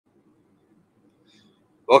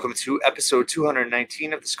Welcome to episode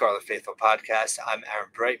 219 of the Scarlet Faithful podcast. I'm Aaron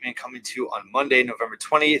Brightman, coming to you on Monday, November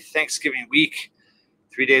 20th, Thanksgiving week,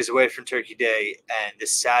 3 days away from Turkey Day. And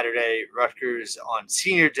this Saturday, Rutgers on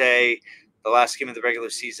Senior Day, the last game of the regular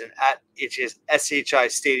season at SHI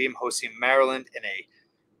Stadium, hosting Maryland in a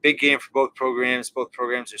big game for both programs. Both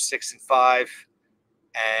programs are 6-5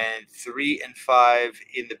 and 3-5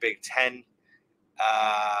 in the Big Ten.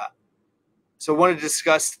 So I wanted to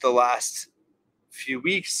discuss the last few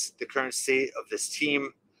weeks, the current state of this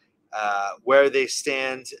team, where they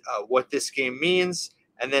stand, what this game means,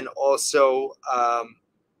 and then also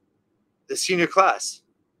the senior class,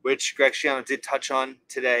 which Greg Schiano did touch on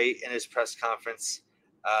today in his press conference.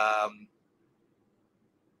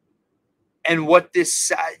 And what this,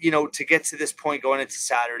 to get to this point going into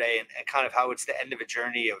Saturday and kind of how it's the end of a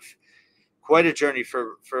journey of quite a journey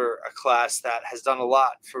for a class that has done a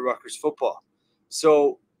lot for Rutgers football.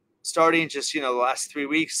 So starting just, the last 3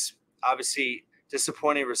 weeks, obviously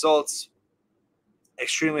disappointing results,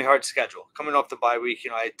 extremely hard schedule. Coming off the bye week,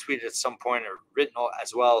 I tweeted at some point or written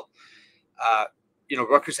as well,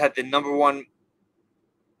 Rutgers had the number one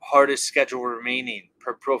hardest schedule remaining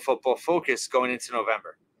per Pro Football Focus going into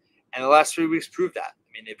November. And the last 3 weeks proved that.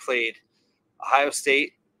 I mean, they played Ohio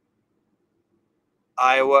State,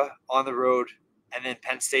 Iowa on the road, and then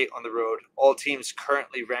Penn State on the road. All teams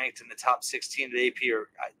currently ranked in the top 16 of the AP, or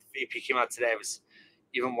AP came out today. It was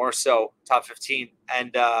even more so, top 15.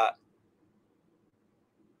 And,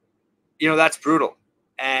 that's brutal.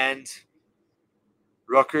 And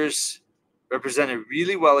Rutgers represented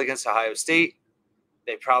really well against Ohio State.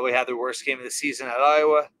 They probably had their worst game of the season at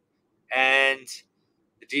Iowa. And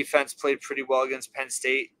the defense played pretty well against Penn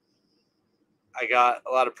State. I got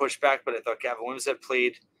a lot of pushback, but I thought Gavin Wimsatt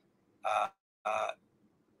played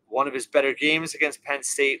one of his better games against Penn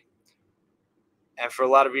State. And for a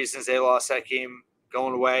lot of reasons, they lost that game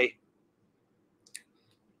going away.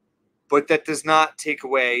 But that does not take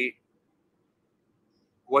away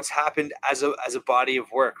what's happened as a body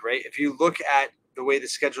of work, right? If you look at the way the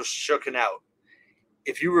schedule's shooken out,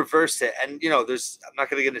 if you reverse it, and, I'm not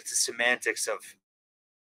going to get into semantics of,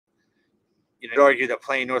 argue that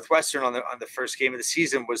playing Northwestern on the first game of the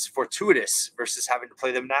season was fortuitous versus having to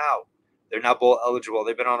play them now. They're now bowl eligible.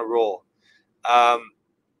 They've been on a roll.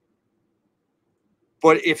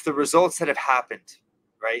 But if the results that have happened,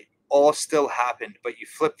 right, all still happened, but you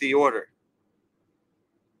flip the order,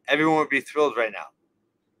 everyone would be thrilled right now.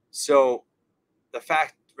 So the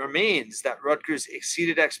fact remains that Rutgers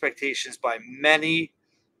exceeded expectations by many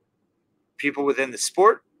people within the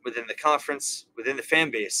sport, within the conference, within the fan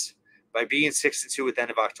base, by being 6-2 at the end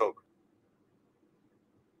of October.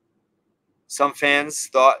 Some fans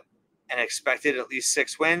thought and expected at least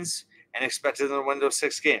 6 wins and expected them to win those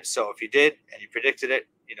 6 games. So if you did and you predicted it,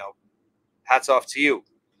 hats off to you.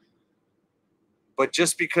 But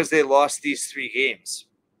just because they lost these 3 games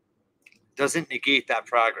doesn't negate that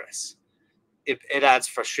progress. It adds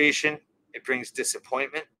frustration. It brings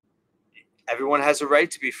disappointment. Everyone has a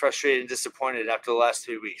right to be frustrated and disappointed after the last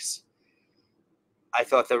 3 weeks. I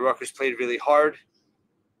thought that Rutgers played really hard.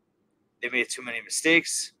 They made too many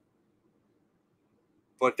mistakes.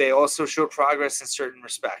 But they also showed progress in certain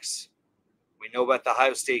respects. We know about the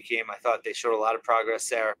Ohio State game. I thought they showed a lot of progress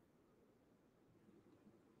there.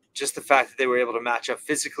 Just the fact that they were able to match up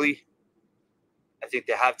physically, I think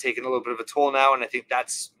they have taken a little bit of a toll now, and I think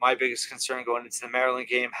that's my biggest concern going into the Maryland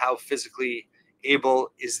game. How physically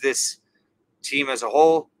able is this team as a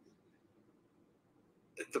whole?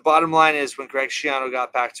 The bottom line is, when Greg Schiano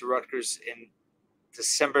got back to Rutgers in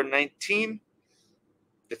December 19,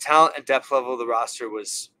 the talent and depth level of the roster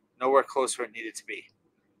was nowhere close where it needed to be.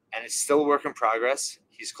 And it's still a work in progress.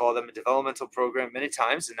 He's called them a developmental program many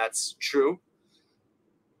times, and that's true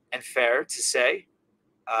and fair to say.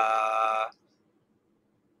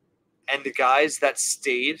 And the guys that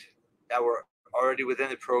stayed, that were already within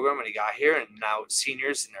the program when he got here, and now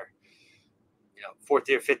seniors in their 4th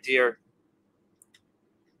year, 5th year,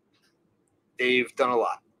 they've done a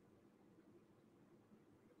lot.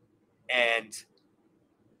 And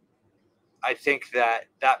I think that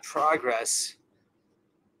progress,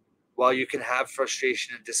 while you can have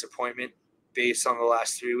frustration and disappointment based on the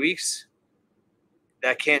last 3 weeks,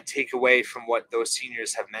 that can't take away from what those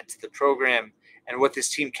seniors have meant to the program and what this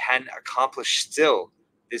team can accomplish still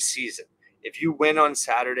this season. If you win on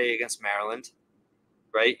Saturday against Maryland,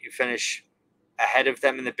 right, you finish ahead of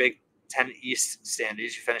them in the Big Ten East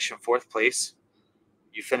standings. You finish in 4th place.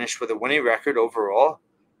 You finish with a winning record overall,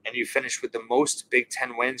 and you finish with the most Big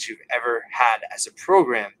Ten wins you've ever had as a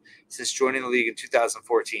program since joining the league in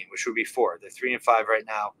 2014, which would be 4. They're 3-5 right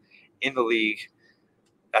now in the league.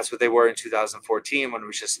 That's what they were in 2014 when it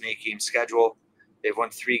was just an 8-game schedule. They've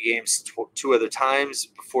won 3 games 2 other times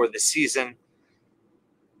before the season.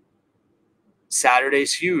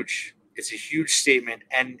 Saturday's huge. It's a huge statement.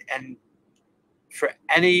 And for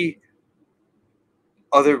any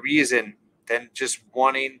other reason than just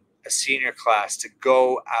wanting a senior class to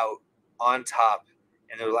go out on top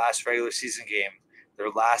in their last regular season game,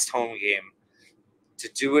 their last home game, to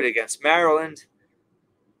do it against Maryland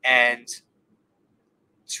and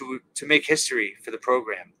to make history for the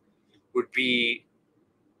program would be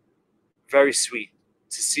very sweet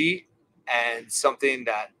to see, and something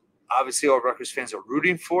that obviously all Rutgers fans are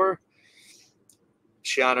rooting for.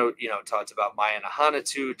 Shiano, talked about Maya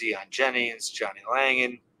Nahanatu, Deion Jennings, Johnny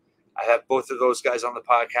Langan. I have both of those guys on the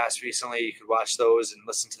podcast recently. You could watch those and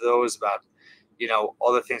listen to those about,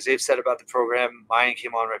 all the things they've said about the program. Mayan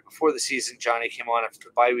came on right before the season. Johnny came on after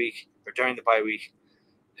the bye week or during the bye week.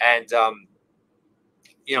 And,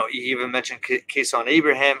 he even mentioned Kason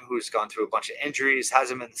Abraham, who's gone through a bunch of injuries,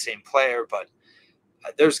 hasn't been the same player, but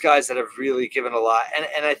there's guys that have really given a lot.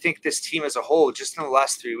 And I think this team as a whole, just in the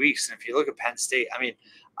last 3 weeks, and if you look at Penn State,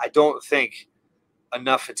 I don't think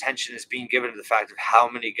enough attention is being given to the fact of how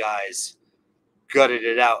many guys gutted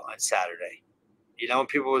it out on Saturday. And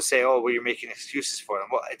people will say, oh, well, you're making excuses for them.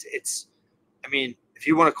 Well, it's if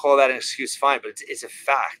you want to call that an excuse, fine, but it's a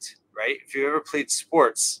fact, right? If you ever played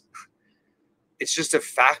sports, it's just a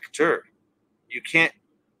factor. You can't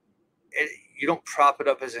you don't prop it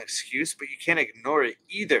up as an excuse, but you can't ignore it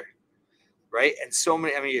either, right? And so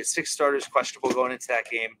many, you had 6 starters questionable going into that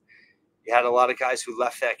game. You had a lot of guys who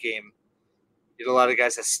left that game. You had a lot of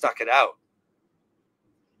guys that stuck it out.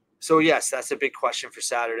 So, yes, that's a big question for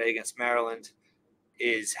Saturday against Maryland,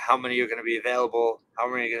 is how many are going to be available, how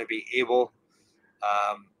many are going to be able,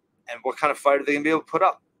 and what kind of fight are they going to be able to put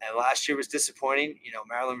up. And last year was disappointing.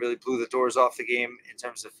 Maryland really blew the doors off the game in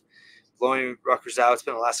terms of blowing Rutgers out. It's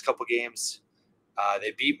been the last couple games.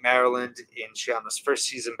 They beat Maryland in Shiano's first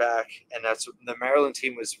season back, and the Maryland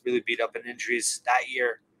team was really beat up in injuries that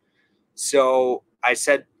year. So I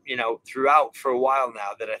said, throughout for a while now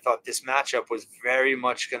that I thought this matchup was very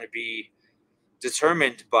much going to be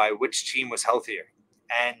determined by which team was healthier.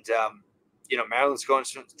 And, Maryland's going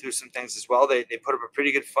through some things as well. They put up a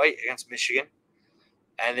pretty good fight against Michigan,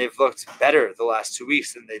 and they've looked better the last 2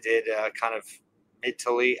 weeks than they did kind of mid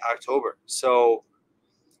to late October. So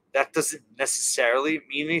that doesn't necessarily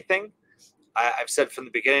mean anything. I've said from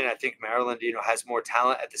the beginning, I think Maryland, has more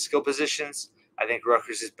talent at the skill positions. I think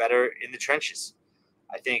Rutgers is better in the trenches.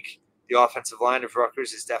 I think the offensive line of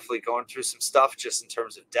Rutgers is definitely going through some stuff just in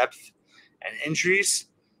terms of depth and injuries.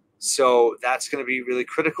 So that's going to be really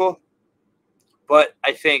critical. But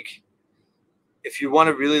I think if you want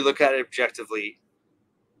to really look at it objectively,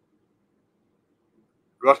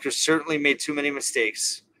 Rutgers certainly made too many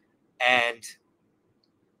mistakes and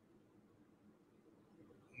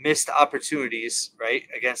missed opportunities, right,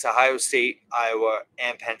 against Ohio State, Iowa,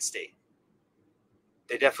 and Penn State.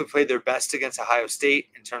 They definitely played their best against Ohio State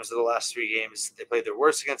in terms of the last 3 games. They played their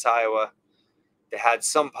worst against Iowa. They had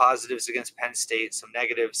some positives against Penn State, some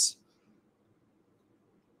negatives.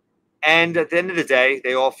 And at the end of the day,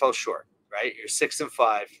 they all fell short, right? You're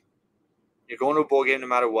 6-5. You're going to a bowl game no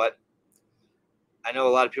matter what. I know a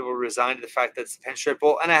lot of people are resigned to the fact that it's the Pinstripe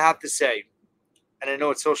Bowl. And I have to say, and I know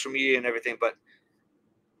it's social media and everything, but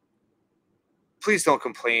please don't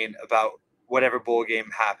complain about whatever bowl game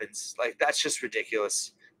happens. Like, that's just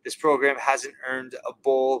ridiculous. This program hasn't earned a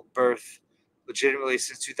bowl berth legitimately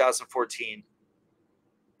since 2014.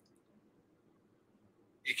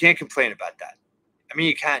 You can't complain about that.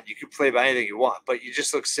 You can. You can play about anything you want, but you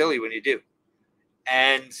just look silly when you do.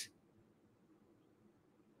 And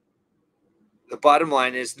the bottom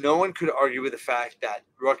line is no one could argue with the fact that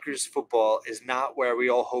Rutgers football is not where we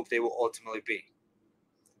all hope they will ultimately be.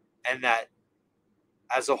 And that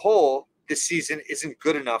as a whole, this season isn't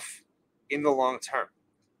good enough in the long term.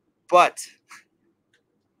 But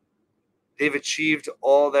they've achieved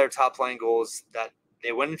all their top line goals that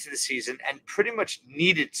they went into the season and pretty much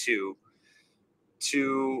needed to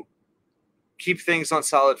keep things on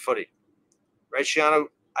solid footing. Right, Shiano,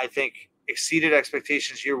 I think, exceeded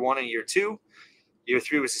expectations year 1 and year 2. Year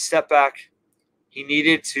 3 was a step back. He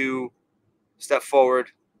needed to step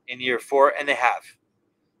forward in year 4, and they have.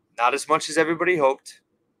 Not as much as everybody hoped.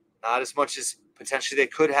 Not as much as potentially they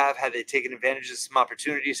could have had they taken advantage of some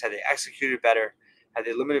opportunities, had they executed better, had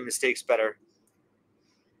they limited mistakes better.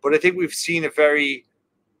 But I think we've seen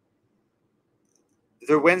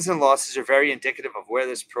their wins and losses are very indicative of where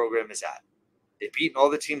this program is at. They've beaten all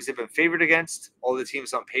the teams they've been favored against, all the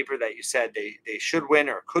teams on paper that you said they should win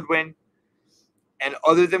or could win. And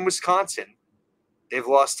other than Wisconsin, They've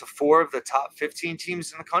lost to 4 of the top 15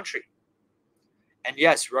 teams in the country. And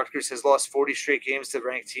yes, Rutgers has lost 40 straight games to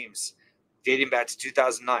ranked teams dating back to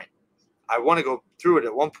 2009. I want to go through it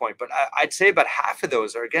at one point, but I'd say about half of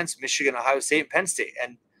those are against Michigan, Ohio State, and Penn State.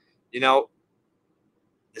 And,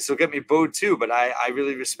 this will get me booed too, but I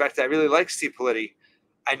really respect it. I really like Steve Politi.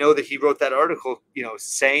 I know that he wrote that article,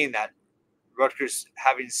 saying that Rutgers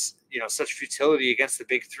having, such futility against the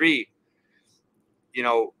Big Three,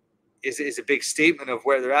 is a big statement of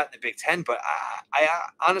where they're at in the Big Ten. But I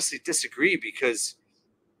honestly disagree, because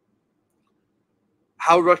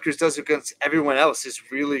how Rutgers does against everyone else is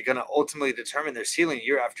really going to ultimately determine their ceiling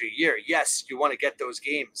year after year. Yes, you want to get those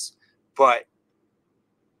games, but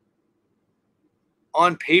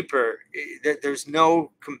on paper, there's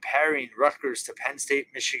no comparing Rutgers to Penn State,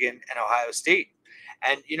 Michigan, and Ohio State.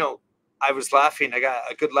 And, I was laughing. I got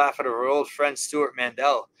a good laugh out of our old friend Stuart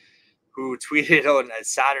Mandel, who tweeted on a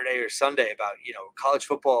Saturday or Sunday about, college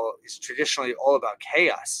football is traditionally all about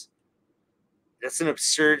chaos. That's an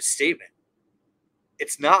absurd statement.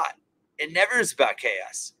 It's not. It never is about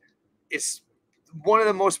chaos. It's one of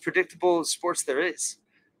the most predictable sports there is.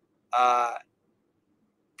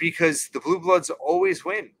 Because the Blue Bloods always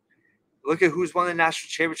win. Look at who's won the national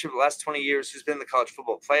championship the last 20 years, who's been in the college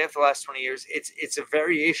football playoff the last 20 years. It's a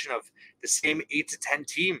variation of the same 8 to 10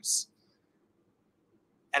 teams.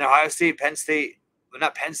 And Ohio State, Penn State, well,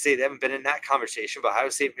 not Penn State, they haven't been in that conversation, but Ohio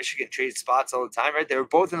State, Michigan trade spots all the time, right? They were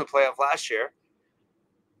both in the playoff last year,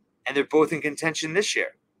 and they're both in contention this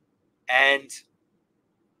year. And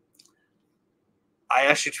I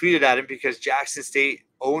actually tweeted at him because Jackson State,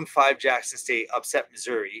 0-5 Jackson State, upset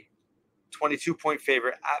Missouri, 22-point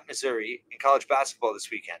favorite at Missouri in college basketball this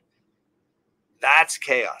weekend. That's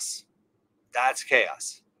chaos. That's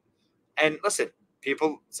chaos. And listen,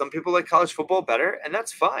 some people like college football better, and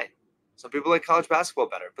that's fine. Some people like college basketball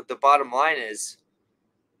better. But the bottom line is,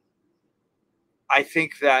 I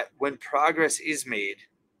think that when progress is made,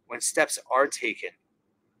 when steps are taken,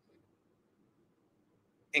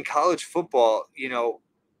 in college football,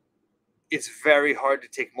 it's very hard to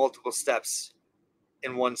take multiple steps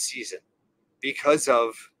in one season because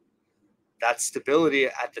of that stability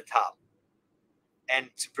at the top. And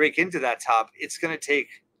to break into that top, it's going to take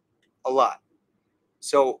a lot.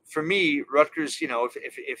 So for me, Rutgers,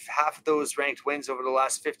 if half of those ranked wins over the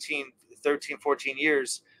last 15, 13, 14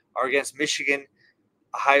 years are against Michigan,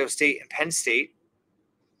 Ohio State, and Penn State,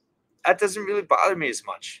 that doesn't really bother me as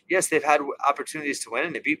much. Yes, they've had opportunities to win,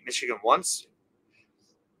 and they beat Michigan once,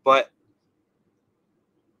 but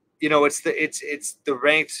it's the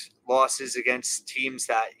ranked losses against teams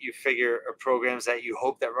that you figure are programs that you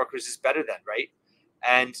hope that Rutgers is better than, right?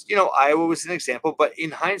 And Iowa was an example, but in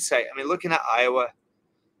hindsight, looking at Iowa,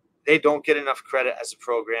 they don't get enough credit as a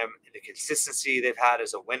program and the consistency they've had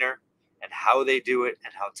as a winner and how they do it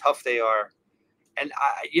and how tough they are. And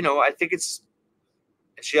I think it's,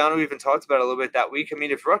 and Shiano even talked about it a little bit that week.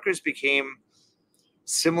 If Rutgers became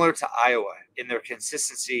similar to Iowa in their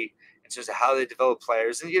consistency in terms of how they develop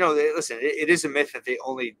players, and listen, it is a myth that they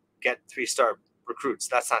only get 3-star recruits.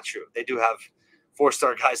 That's not true. They do have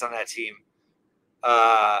 4-star guys on that team,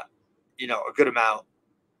 a good amount,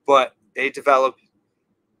 but they develop,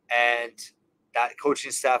 and that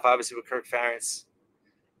coaching staff, obviously with Kirk Ferentz.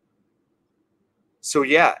 So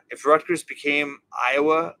yeah, if Rutgers became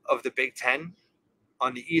Iowa of the Big Ten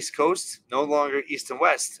on the East Coast, no longer East and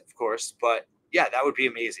West, of course, but yeah, that would be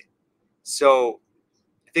amazing. So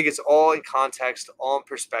I think it's all in context, all in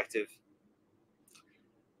perspective.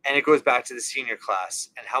 And it goes back to the senior class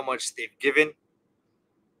and how much they've given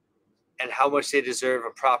and how much they deserve a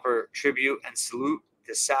proper tribute and salute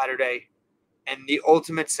this Saturday. And the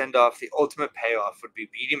ultimate send-off, the ultimate payoff would be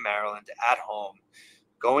beating Maryland at home,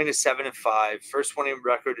 going to 7-5, first winning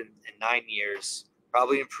record in 9 years,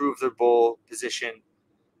 probably improve their bowl position,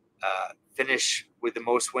 finish with the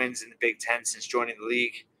most wins in the Big Ten since joining the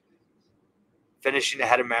league, finishing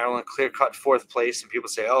ahead of Maryland, clear-cut 4th place. And people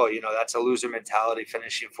say, that's a loser mentality,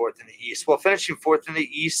 finishing 4th in the East. Well, finishing 4th in the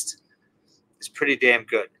East is pretty damn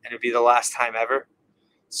good, and it'd be the last time ever.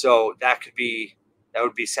 So that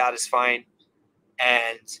would be satisfying.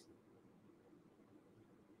 And,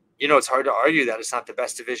 it's hard to argue that it's not the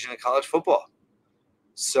best division in college football.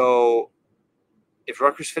 So if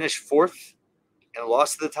Rutgers finished 4th and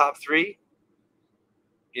lost to the top 3,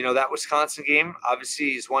 that Wisconsin game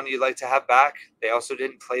obviously is one you'd like to have back. They also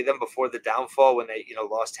didn't play them before the downfall when they,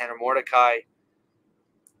 lost Tanner Mordecai.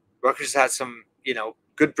 Rutgers had some,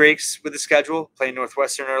 good breaks with the schedule, playing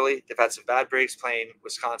Northwestern early. They've had some bad breaks playing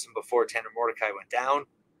Wisconsin before Tanner Mordecai went down.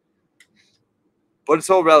 But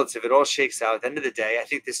it's all relative. It all shakes out. At the end of the day, I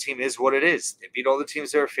think this team is what it is. They beat all the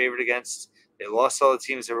teams they were favored against. They lost all the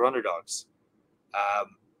teams that were underdogs.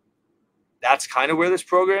 That's kind of where this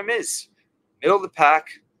program is. Middle of the pack,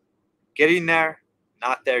 getting there,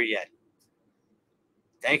 not there yet.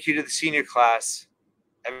 Thank you to the senior class.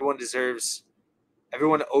 Everyone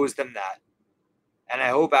owes them that. And I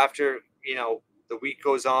hope after, the week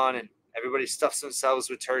goes on and everybody stuffs themselves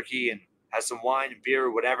with turkey and has some wine and beer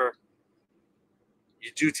or whatever,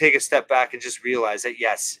 you do take a step back and just realize that,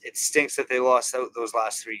 yes, it stinks that they lost those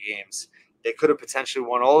last 3 games. They could have potentially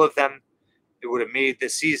won all of them. It would have made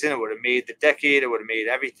this season. It would have made the decade. It would have made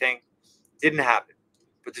everything. Didn't happen.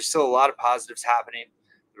 But there's still a lot of positives happening.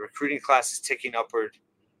 The recruiting class is ticking upward.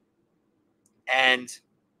 And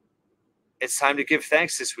it's time to give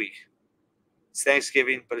thanks this week. It's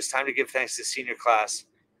Thanksgiving, but it's time to give thanks to the senior class.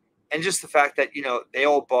 And just the fact that, they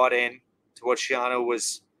all bought in to what Shiano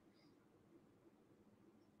was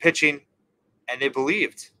pitching, and they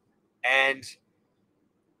believed. And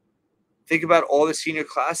think about all the senior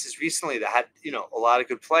classes recently that had, a lot of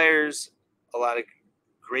good players, a lot of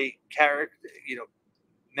great character,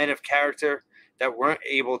 men of character that weren't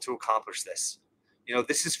able to accomplish this.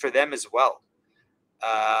 This is for them as well.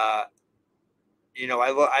 I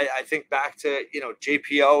think back to,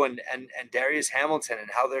 JPO and Darius Hamilton and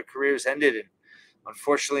how their careers ended. And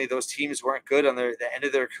unfortunately, those teams weren't good on the end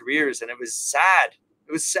of their careers. And it was sad.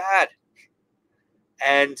 It was sad.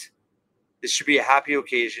 And this should be a happy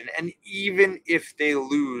occasion. And even if they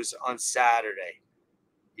lose on Saturday,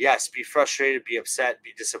 yes, be frustrated, be upset,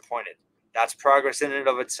 be disappointed. That's progress in and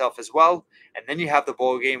of itself as well. And then you have the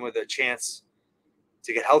bowl game with a chance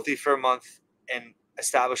to get healthy for a month and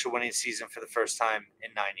establish a winning season for the first time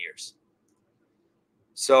in 9 years.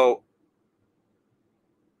 So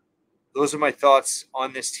those are my thoughts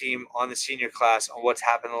on this team, on the senior class, on what's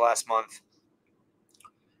happened the last month.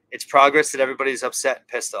 It's progress that everybody's upset and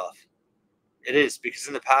pissed off. It is, because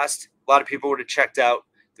in the past, a lot of people would have checked out.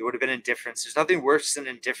 There would have been indifference. There's nothing worse than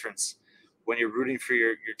indifference when you're rooting for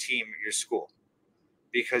your team, your school,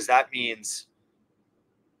 because that means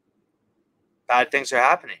bad things are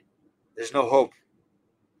happening. There's no hope.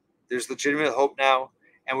 There's legitimate hope now,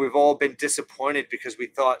 and we've all been disappointed because we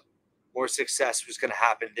thought more success was going to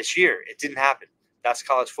happen this year. It didn't happen. That's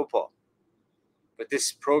college football. But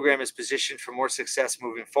this program is positioned for more success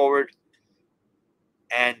moving forward,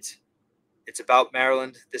 and it's about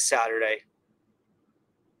Maryland this Saturday.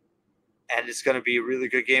 And it's going to be a really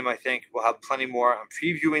good game, I think. We'll have plenty more. I'm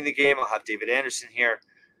previewing the game. I'll have David Anderson here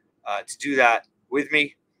to do that with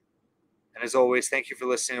me. And as always, thank you for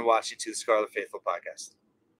listening and watching to the Scarlet Faithful podcast.